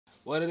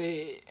What it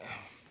is?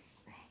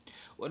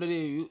 What it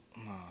is?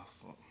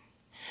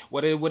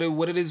 What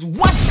it is?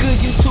 What's good,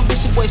 YouTube?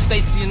 It's your boy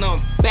Stacie, and I'm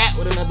back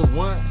with another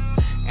one.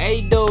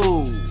 Hey,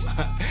 dude,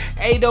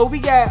 we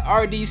got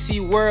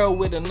RDC World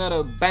with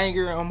another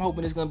banger. I'm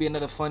hoping it's gonna be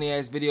another funny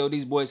ass video.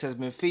 These boys has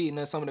been feeding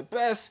us some of the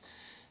best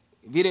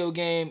video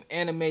game,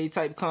 anime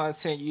type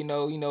content, you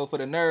know, for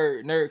the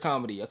nerd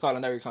comedy. I call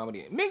it nerd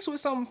comedy. Mixed with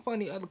some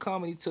funny other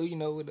comedy too,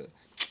 with the,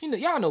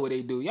 y'all know what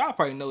they do. Y'all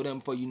probably know them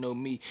before you know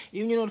me.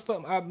 Even you know the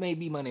fuck I may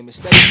be. My name is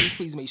Stacie.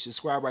 Please make sure you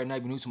subscribe right now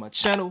if you're new to my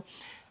channel.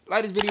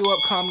 Like this video up,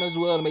 comment as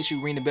well, and make sure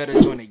you ring the bell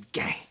to join the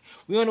gang.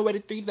 We on the way to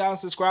 3,000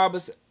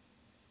 subscribers.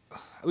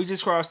 We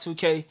just crossed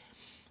 2K.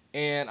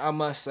 And I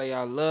must say,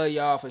 I love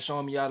y'all for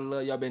showing me y'all the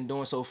love y'all been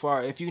doing so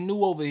far. If you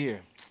new over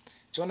here,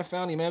 join the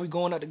family, man. We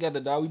going up together,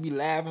 dog. We be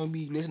laughing,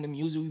 we be listening to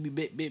music, we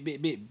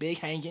be big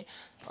hanging.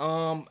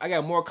 I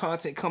got more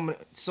content coming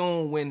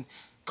soon when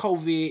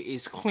COVID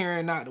is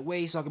clearing out the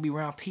way, so I can be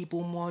around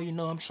people more.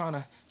 I'm trying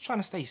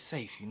to stay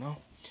safe.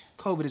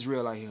 COVID is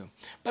real out here.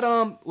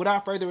 But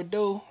without further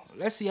ado,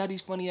 let's see how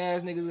these funny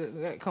ass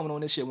niggas coming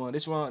on this shit.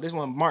 This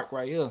one, Mark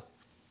right here.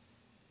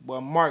 Boy,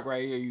 Mark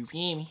right here. You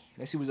feel me?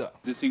 Let's see what's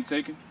up. This seat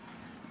taken?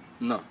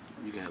 No,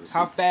 you can have a seat.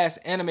 How fast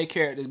anime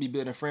characters be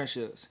building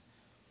friendships?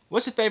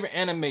 What's your favorite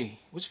anime?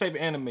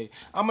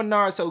 I'm a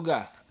Naruto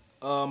guy.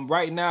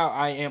 Right now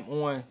I am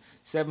on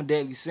 7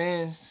 Deadly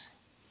Sins,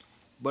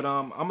 but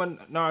I'm a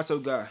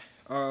Naruto guy.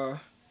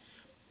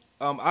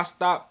 I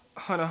stopped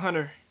Hunter x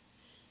Hunter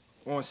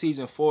on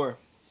season 4.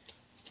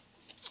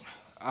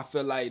 I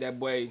feel like that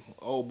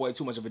old boy,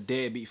 too much of a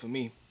deadbeat for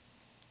me.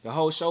 The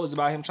whole show is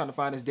about him trying to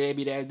find his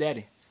deadbeat ass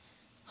daddy.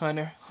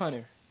 Hunter x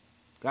Hunter.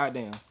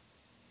 Goddamn.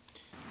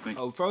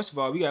 Oh, first of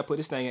all, we gotta put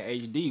this thing in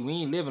HD. We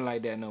ain't living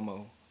like that no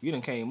more. You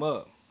done came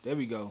up. There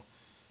we go.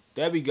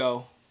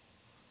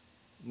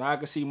 Now I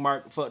can see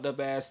Mark fucked up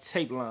ass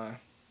tape line.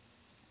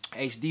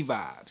 HD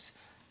vibes.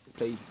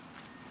 Play.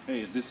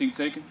 Hey, is this seat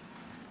taken?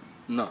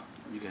 No,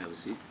 you can have a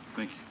seat.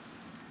 Thank you.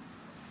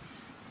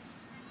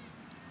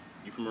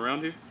 You from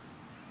around here?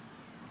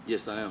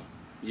 Yes, I am.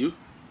 You?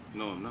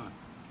 No, I'm not.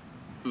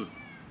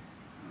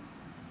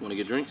 Want to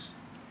get drinks?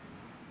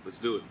 Let's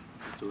do it.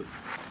 Let's do it.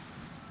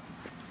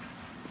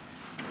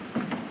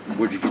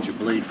 Where'd you get your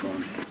blade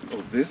from?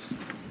 Oh, this?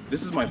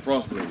 This is my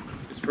frost blade.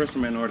 It's fresh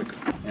from Antarctica.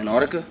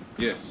 Antarctica?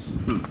 Yes.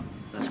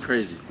 That's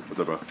crazy. What's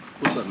up, bro?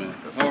 What's up, man?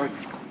 How are you?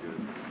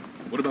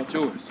 Good. What about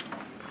yours?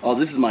 Oh,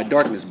 this is my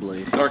darkness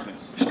blade.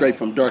 Darkness. Straight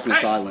from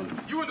Darkness Island.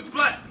 You in the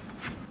black.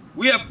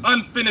 We have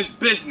unfinished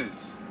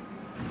business.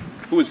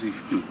 Who is he?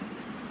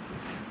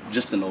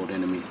 Just an old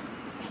enemy.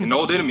 An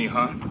old enemy,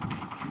 huh?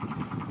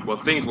 Well,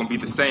 things won't be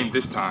the same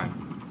this time.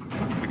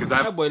 Because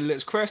I That boy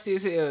looks crusty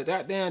as hell.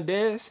 That damn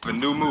Des. have a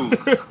new move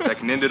that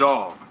can end it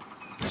all.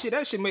 Shit,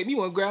 that shit make me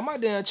want to grab my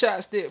damn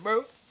chopstick,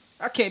 bro.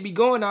 I can't be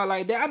going out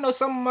like that. I know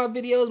some of my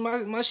videos,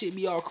 my shit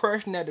be all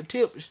crushing at the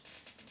tips.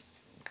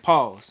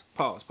 Pause.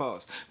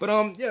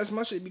 But yes,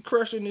 my shit be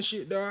crushing and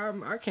shit,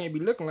 dog. I can't be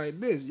looking like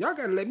this. Y'all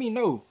gotta let me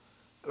know.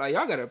 Like,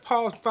 y'all gotta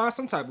pause, find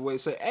some type of way to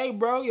say, hey,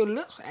 bro, your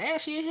looks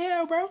ashy as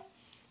hell, bro.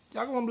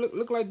 Y'all gonna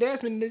look like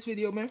Desmond in this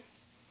video, man.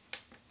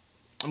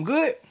 I'm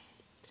good.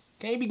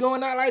 Can't be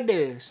going out like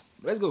this.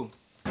 Let's go.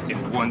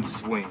 In one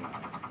swing.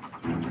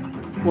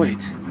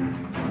 Wait.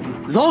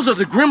 Those are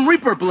the Grim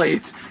Reaper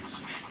blades.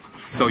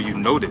 So you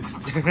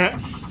noticed.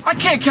 I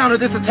can't counter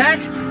this attack.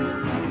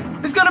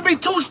 It's gonna be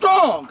too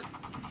strong.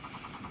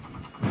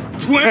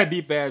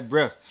 Deep ass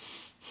breath.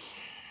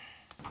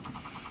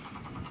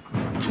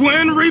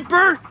 Twin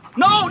Reaper?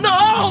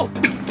 No!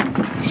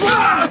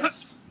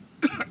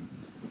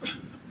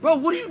 Bro,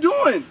 what are you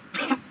doing?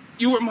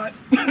 You were my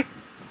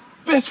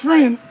best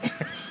friend.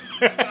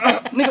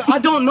 Nigga, I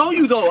don't know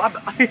you though.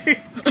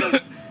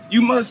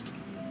 You must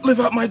live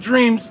out my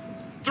dreams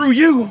through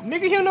you.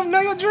 Nigga, you don't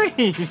know your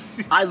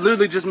dreams. I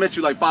literally just met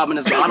you like 5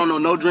 minutes ago. I don't know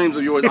no dreams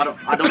of yours. I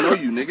don't know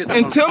you, nigga.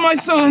 And tell my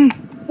son.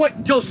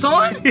 What, your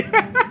son? You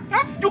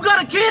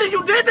got a kid and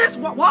you did this?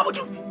 Why would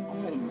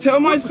you? Tell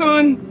my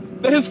son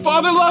that his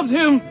father loved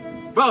him.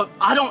 Bro,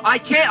 I don't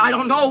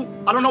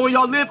know where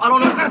y'all live. I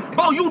don't know.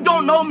 Bro, you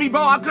don't know me,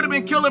 bro. I could have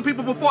been killing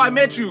people before I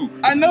met you.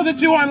 I know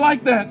that you aren't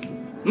like that.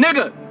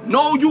 Nigga,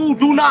 no, you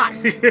do not.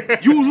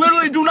 You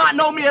literally do not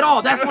know me at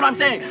all. That's what I'm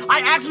saying.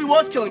 I actually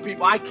was killing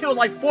people. I killed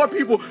like 4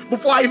 people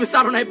before I even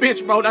sat on that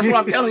bench, bro. That's what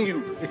I'm telling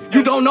you.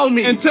 You don't know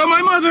me. And tell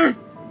my mother,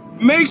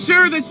 make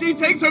sure that she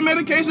takes her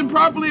medication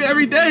properly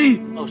every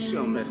day. Oh, she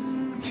on medicine.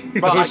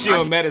 Bro, she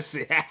on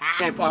medicine.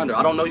 Can't find her.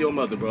 I don't know your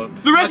mother, bro.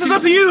 The rest is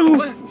up to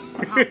you.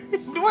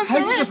 How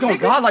you just gonna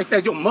die like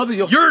that? Your mother,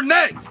 You're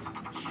next.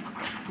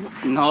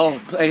 No,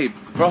 hey,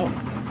 bro.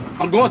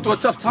 I'm going through a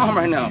tough time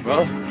right now,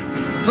 bro.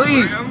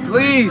 Please.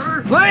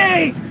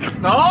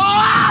 No!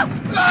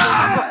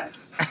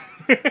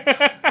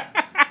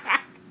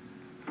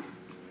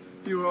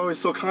 You were always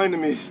so kind to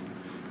me.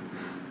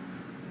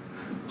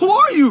 Who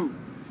are you?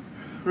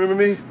 Remember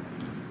me?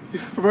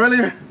 From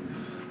earlier?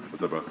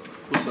 What's up, bro?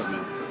 What's up,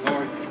 man?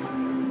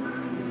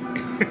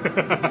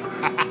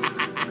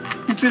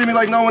 You treated me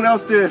like no one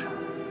else did.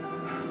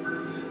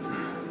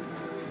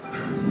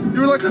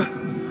 You were like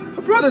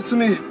a brother to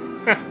me.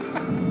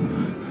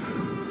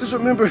 Just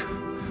remember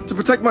to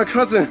protect my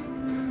cousin.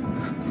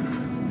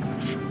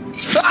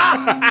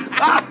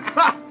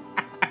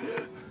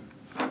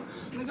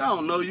 Nigga, I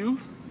don't know you.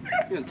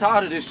 Getting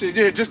tired of this shit.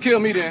 Yeah, just kill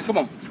me then. Come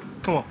on.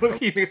 Come on.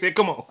 He nigga said,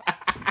 come on.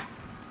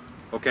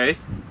 Okay.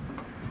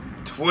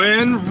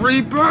 Twin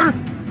Reaper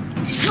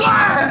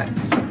slash!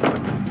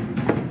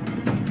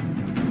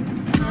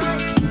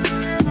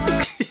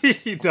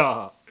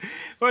 Dog.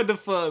 What the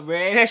fuck,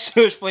 man? That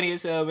shit was funny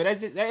as hell, man.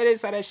 That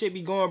is how that shit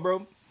be going,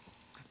 bro.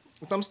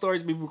 Some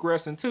stories be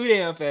progressing too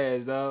damn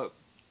fast, dog.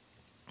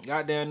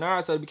 Goddamn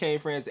Naruto became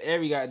friends to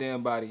every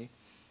goddamn body.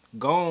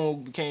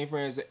 Gon became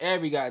friends to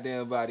every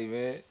goddamn body,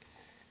 man.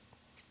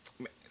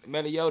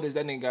 Meliodas,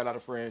 that nigga got a lot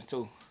of friends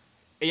too.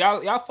 Hey,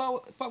 y'all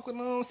fuck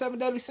with 7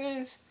 Deadly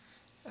Sins?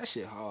 That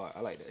shit hard.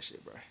 I like that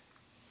shit, bro.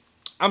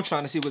 I'm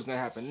trying to see what's gonna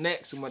happen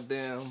next with my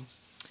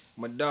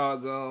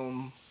dog,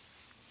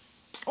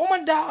 oh,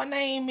 my dog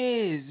name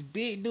is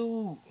Big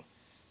Dude.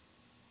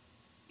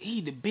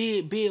 He the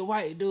big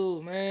white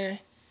dude, man.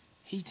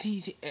 He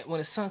when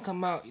the sun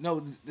come out, you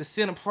know, the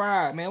sin of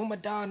pride, man. What my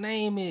dog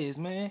name is,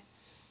 man?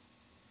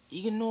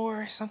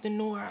 Ignore something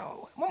Nor.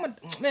 What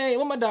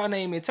my dog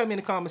name is? Tell me in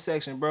the comment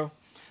section, bro.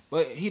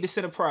 But he the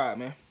sin of pride,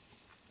 man.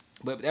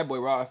 But that boy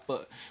raw as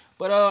fuck.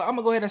 But I'm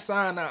gonna go ahead and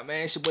sign out,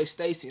 man. It's your boy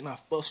Stacie, and I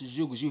fucks with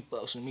you because you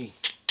fucks with me.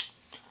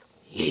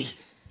 Yeah.